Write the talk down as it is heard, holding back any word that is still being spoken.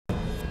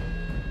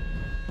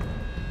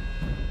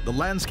The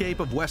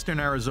landscape of western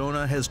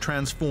Arizona has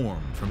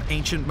transformed from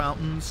ancient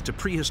mountains to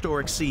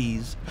prehistoric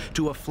seas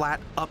to a flat,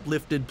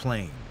 uplifted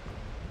plain.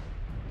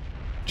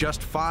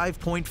 Just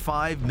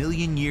 5.5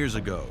 million years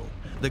ago,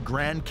 the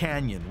Grand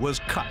Canyon was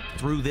cut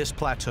through this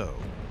plateau.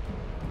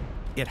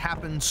 It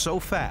happened so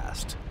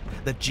fast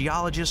that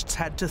geologists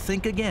had to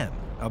think again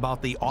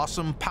about the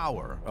awesome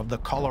power of the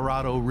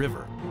Colorado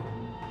River.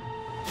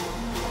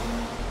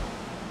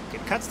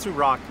 It cuts through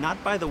rock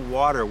not by the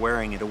water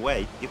wearing it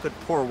away. You could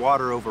pour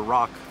water over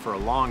rock for a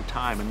long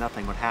time and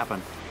nothing would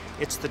happen.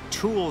 It's the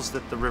tools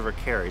that the river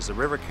carries. The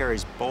river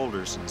carries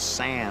boulders and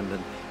sand,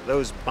 and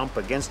those bump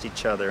against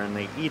each other and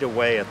they eat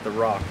away at the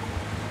rock.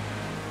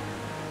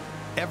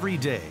 Every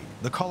day,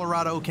 the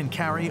Colorado can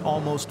carry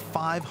almost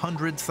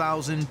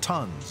 500,000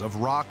 tons of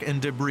rock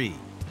and debris,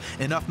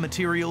 enough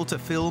material to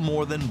fill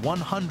more than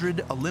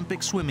 100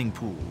 Olympic swimming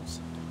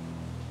pools.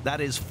 That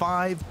is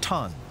 5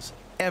 tons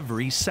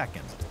every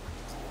second.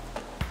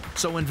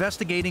 So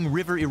investigating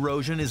river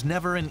erosion is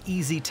never an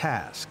easy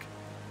task,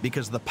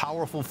 because the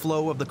powerful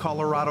flow of the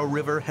Colorado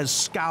River has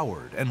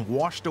scoured and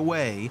washed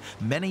away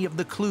many of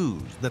the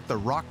clues that the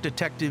rock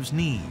detectives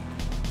need.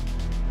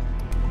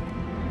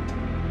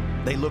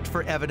 They looked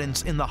for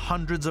evidence in the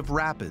hundreds of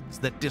rapids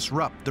that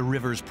disrupt the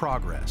river's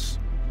progress.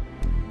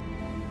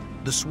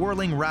 The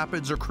swirling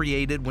rapids are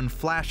created when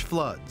flash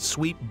floods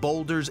sweep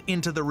boulders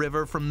into the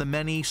river from the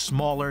many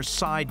smaller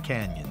side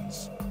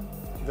canyons.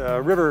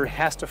 The river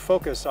has to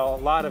focus a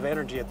lot of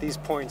energy at these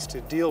points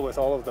to deal with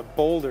all of the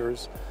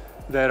boulders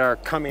that are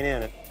coming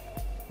in.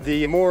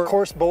 The more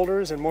coarse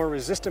boulders and more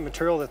resistant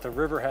material that the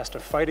river has to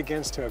fight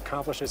against to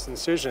accomplish its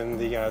incision,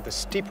 the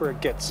steeper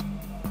it gets.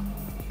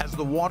 As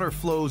the water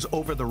flows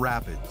over the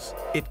rapids,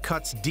 it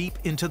cuts deep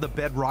into the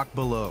bedrock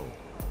below.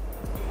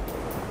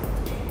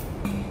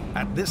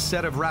 At this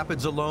set of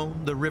rapids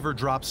alone, the river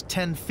drops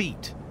 10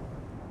 feet.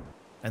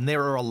 And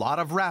there are a lot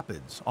of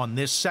rapids on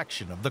this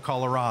section of the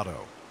Colorado.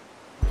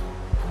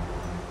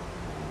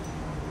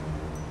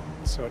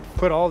 So it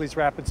put all these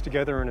rapids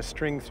together in a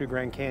string through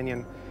Grand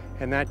Canyon,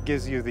 and that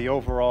gives you the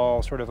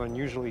overall sort of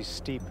unusually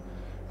steep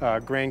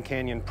Grand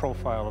Canyon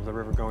profile of the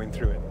river going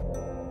through it.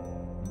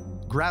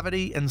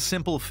 Gravity and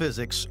simple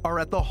physics are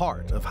at the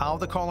heart of how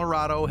the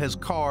Colorado has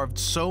carved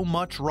so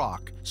much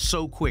rock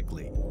so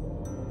quickly.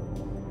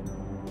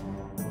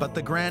 But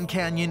the Grand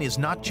Canyon is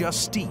not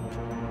just steep,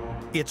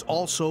 it's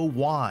also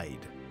wide.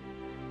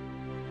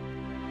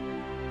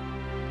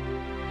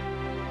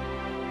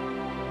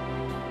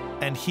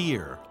 And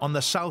here, on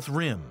the south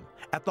rim,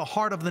 at the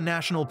heart of the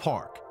national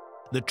park,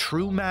 the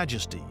true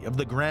majesty of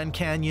the Grand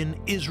Canyon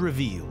is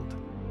revealed.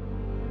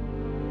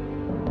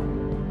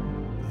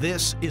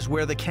 This is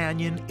where the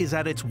canyon is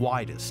at its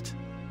widest,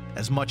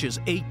 as much as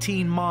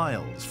 18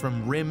 miles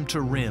from rim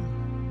to rim.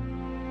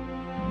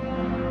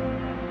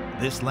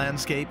 This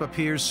landscape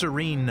appears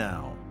serene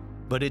now,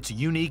 but its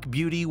unique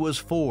beauty was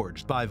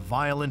forged by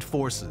violent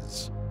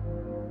forces.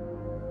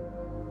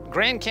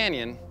 Grand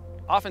Canyon,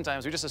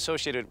 oftentimes we just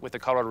associate it with the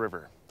Colorado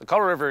River. The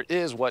Colorado River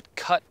is what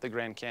cut the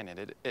Grand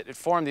Canyon. It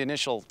formed the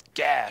initial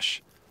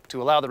gash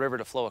to allow the river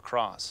to flow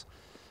across.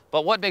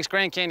 But what makes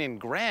Grand Canyon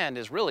grand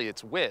is really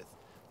its width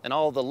and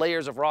all the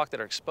layers of rock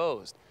that are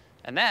exposed.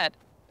 And that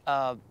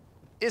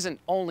isn't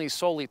only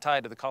solely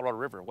tied to the Colorado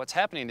River. What's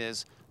happening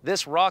is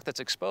this rock that's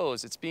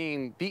exposed, it's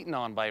being beaten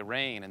on by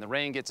rain, and the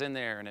rain gets in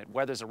there and it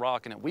weathers the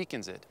rock and it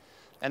weakens it.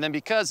 And then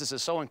because this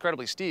is so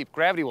incredibly steep,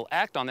 gravity will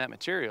act on that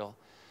material,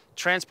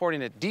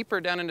 transporting it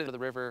deeper down into the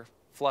river,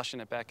 flushing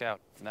it back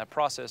out. And that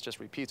process just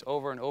repeats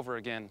over and over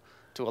again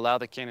to allow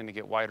the canyon to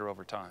get wider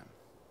over time.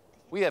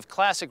 We have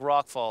classic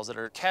rock falls that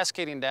are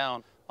cascading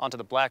down onto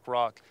the black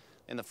rock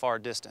in the far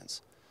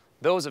distance.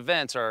 Those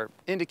events are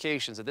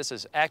indications that this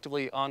is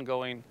actively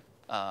ongoing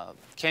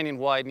canyon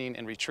widening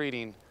and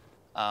retreating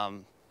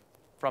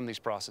from these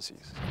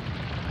processes.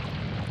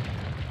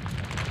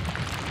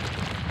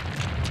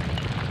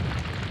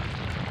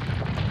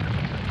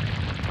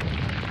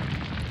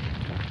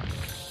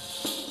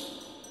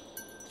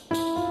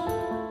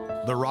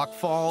 The rock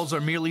falls are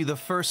merely the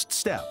first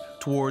step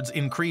towards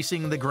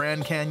increasing the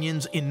Grand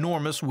Canyon's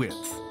enormous width.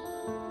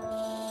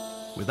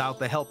 Without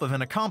the help of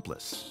an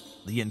accomplice,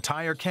 the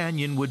entire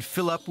canyon would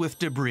fill up with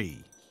debris.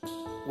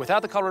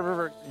 Without the Colorado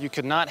River, you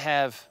could not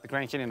have the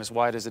Grand Canyon as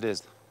wide as it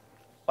is.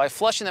 By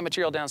flushing that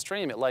material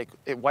downstream,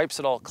 it wipes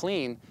it all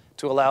clean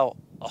to allow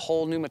a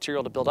whole new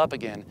material to build up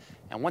again.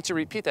 And once you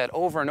repeat that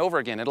over and over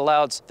again, it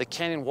allows the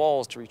canyon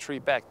walls to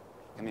retreat back.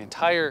 And the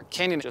entire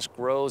canyon just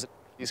grows.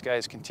 These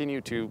guys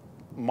continue to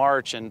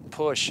march and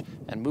push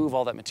and move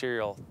all that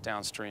material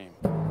downstream.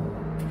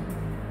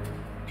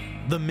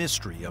 The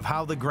mystery of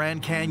how the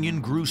Grand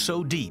Canyon grew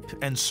so deep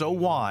and so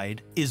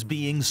wide is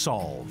being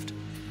solved.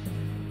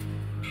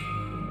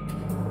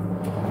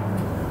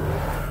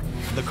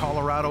 The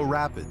Colorado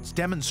Rapids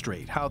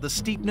demonstrate how the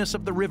steepness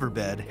of the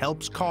riverbed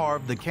helps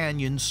carve the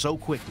canyon so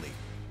quickly.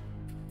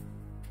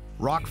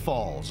 Rock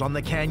falls on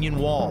the canyon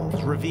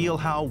walls reveal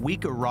how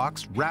weaker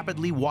rocks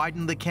rapidly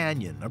widen the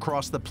canyon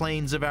across the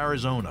plains of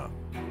Arizona.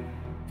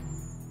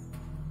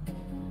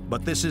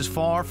 But this is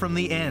far from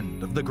the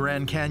end of the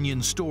Grand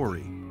Canyon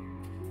story.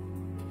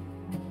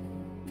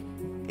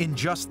 In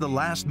just the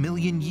last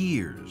million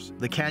years,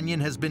 the canyon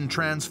has been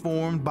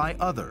transformed by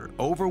other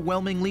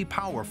overwhelmingly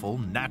powerful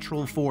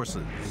natural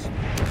forces.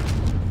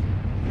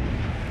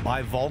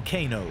 By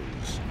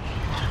volcanoes.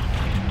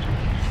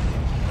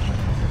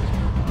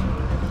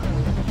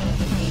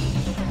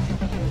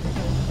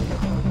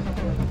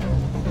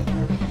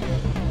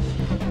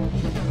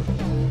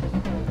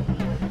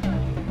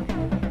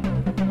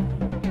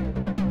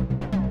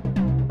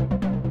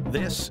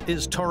 This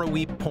is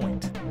Toroweap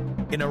Point,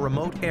 in a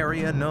remote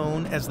area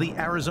known as the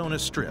Arizona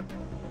Strip.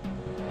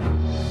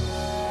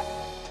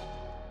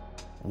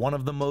 One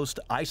of the most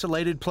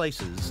isolated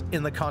places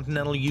in the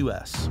continental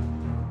U.S.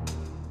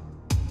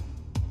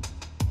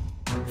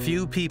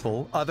 Few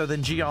people other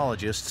than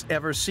geologists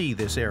ever see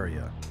this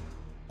area,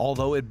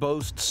 although it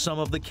boasts some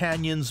of the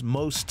canyon's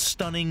most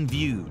stunning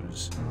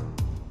views.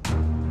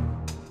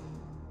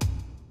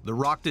 The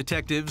rock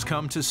detectives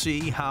come to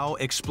see how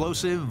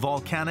explosive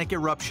volcanic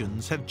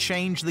eruptions have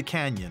changed the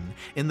canyon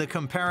in the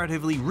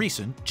comparatively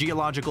recent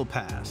geological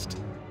past.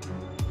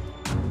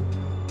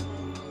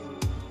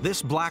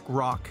 This black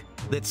rock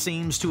that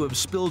seems to have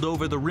spilled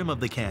over the rim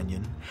of the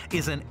canyon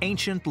is an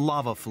ancient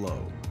lava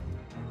flow,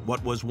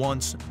 what was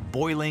once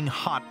boiling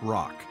hot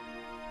rock,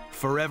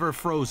 forever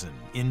frozen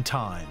in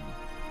time.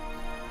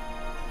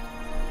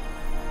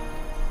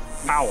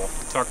 Powell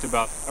talked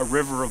about a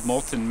river of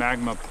molten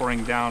magma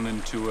pouring down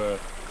into a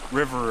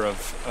river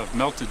of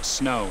melted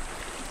snow.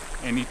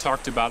 And he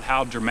talked about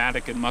how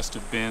dramatic it must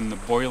have been, the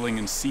boiling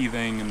and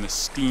seething and the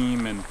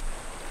steam,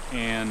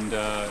 and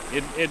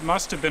it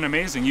must have been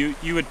amazing.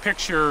 You would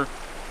picture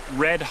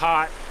red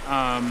hot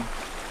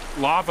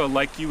lava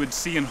like you would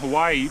see in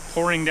Hawaii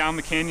pouring down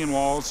the canyon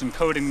walls and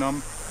coating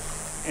them.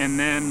 And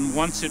then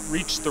once it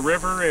reached the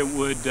river, it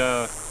would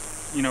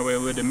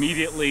it would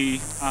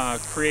immediately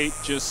create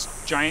just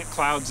giant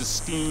clouds of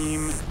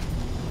steam.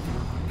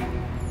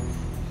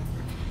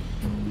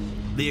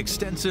 The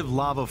extensive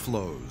lava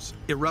flows,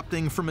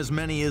 erupting from as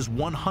many as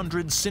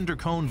 100 cinder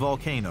cone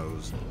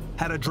volcanoes,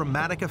 had a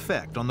dramatic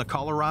effect on the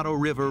Colorado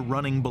River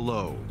running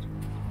below.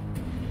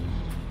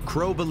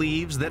 Crow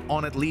believes that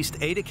on at least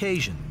 8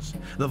 occasions,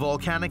 the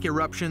volcanic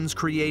eruptions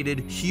created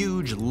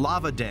huge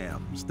lava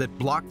dams that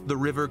blocked the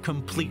river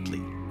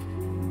completely.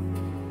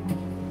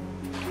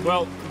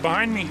 Well,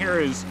 behind me here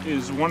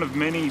is one of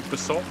many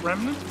basalt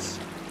remnants.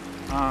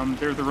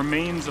 They're the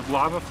remains of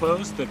lava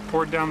flows that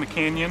poured down the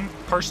canyon,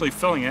 partially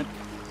filling it.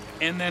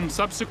 And then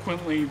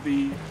subsequently,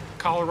 the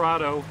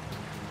Colorado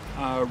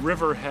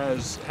River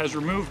has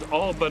removed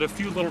all but a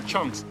few little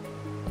chunks.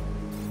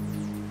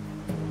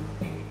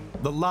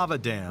 The lava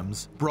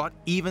dams brought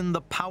even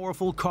the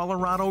powerful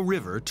Colorado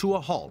River to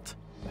a halt.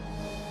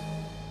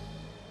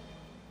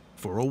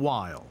 For a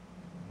while.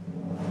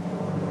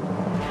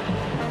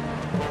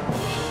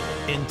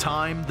 In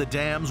time, the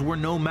dams were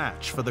no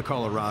match for the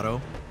Colorado.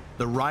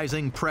 The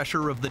rising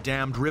pressure of the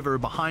dammed river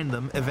behind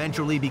them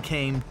eventually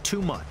became too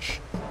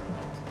much,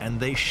 and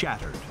they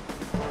shattered.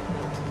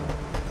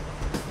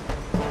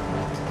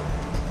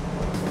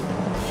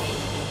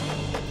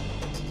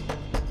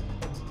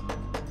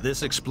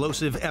 This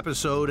explosive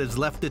episode has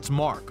left its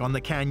mark on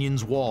the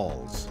canyon's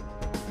walls.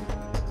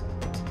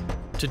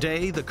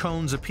 Today, the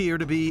cones appear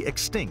to be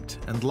extinct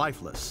and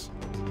lifeless,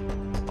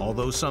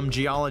 although some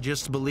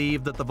geologists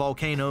believe that the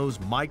volcanoes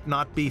might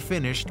not be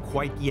finished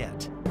quite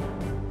yet.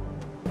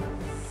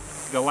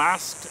 The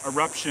last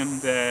eruption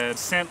that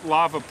sent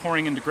lava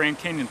pouring into Grand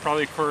Canyon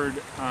probably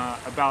occurred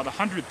about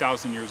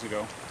 100,000 years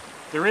ago.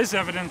 There is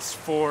evidence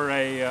for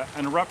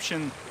an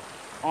eruption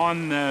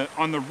on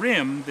the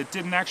rim that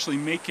didn't actually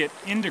make it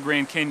into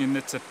Grand Canyon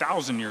that's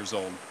 1,000 years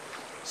old.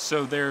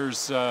 So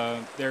there's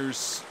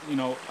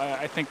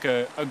I think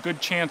a good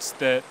chance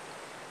that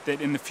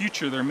in the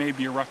future there may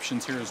be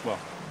eruptions here as well.